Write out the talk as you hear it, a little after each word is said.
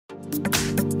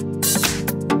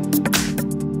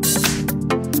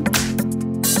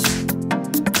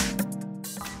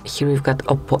Here we've got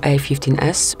OPPO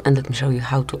A15s, and let me show you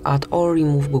how to add or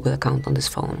remove Google account on this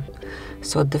phone.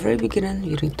 So at the very beginning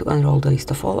you need to enroll the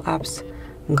list of all apps,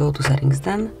 go to settings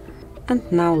then, and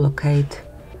now locate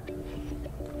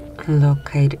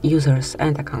users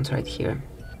and accounts right here.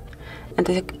 And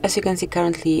as you can see,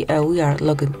 currently we are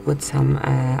logged in with some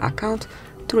account.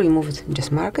 To remove it,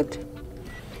 just mark it,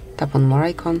 tap on more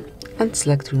icon and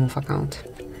select remove account.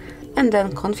 And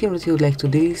then confirm that you would like to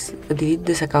delete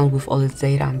this account with all its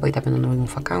data by tapping on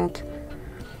remove account.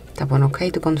 Tap on OK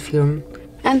to confirm,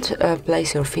 and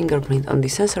place your fingerprint on the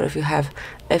sensor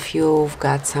if you've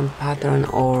got some pattern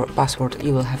or password,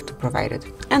 you will have to provide it.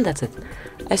 And that's it.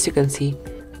 As you can see,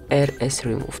 it is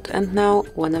removed. And now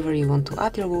whenever you want to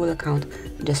add your Google account,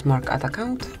 just mark add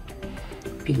account,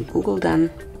 pick Google then.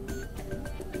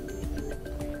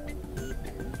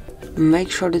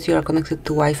 Make sure that you are connected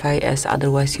to Wi-Fi, as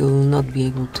otherwise you will not be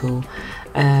able to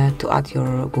add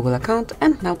your Google account.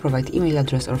 And now provide email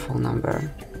address or phone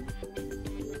number.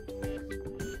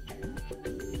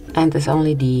 And as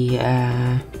only the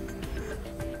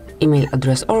email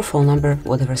address or phone number,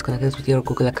 whatever is connected with your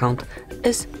Google account,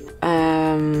 is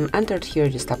entered here,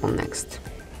 just tap on next.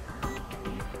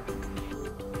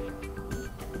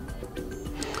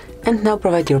 And now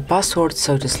provide your password,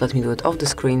 so just let me do it off the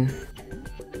screen.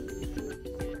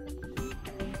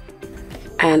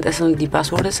 And as only the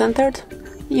password is entered,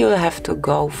 you will have to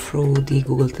go through the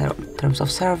Google Terms of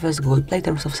Service, Google Play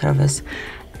Terms of Service,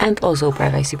 and also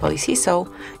privacy policy.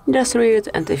 So just read it,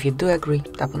 and if you do agree,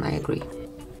 tap on I agree.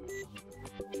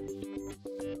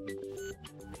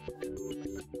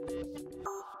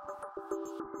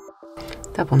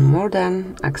 Tap on more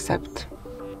than, accept.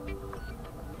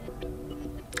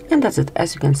 And that's it.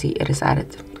 As you can see, it is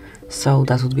added. So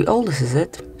that would be all. This is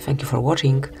it. Thank you for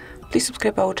watching. Please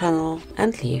subscribe our channel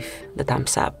and leave the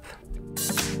thumbs up.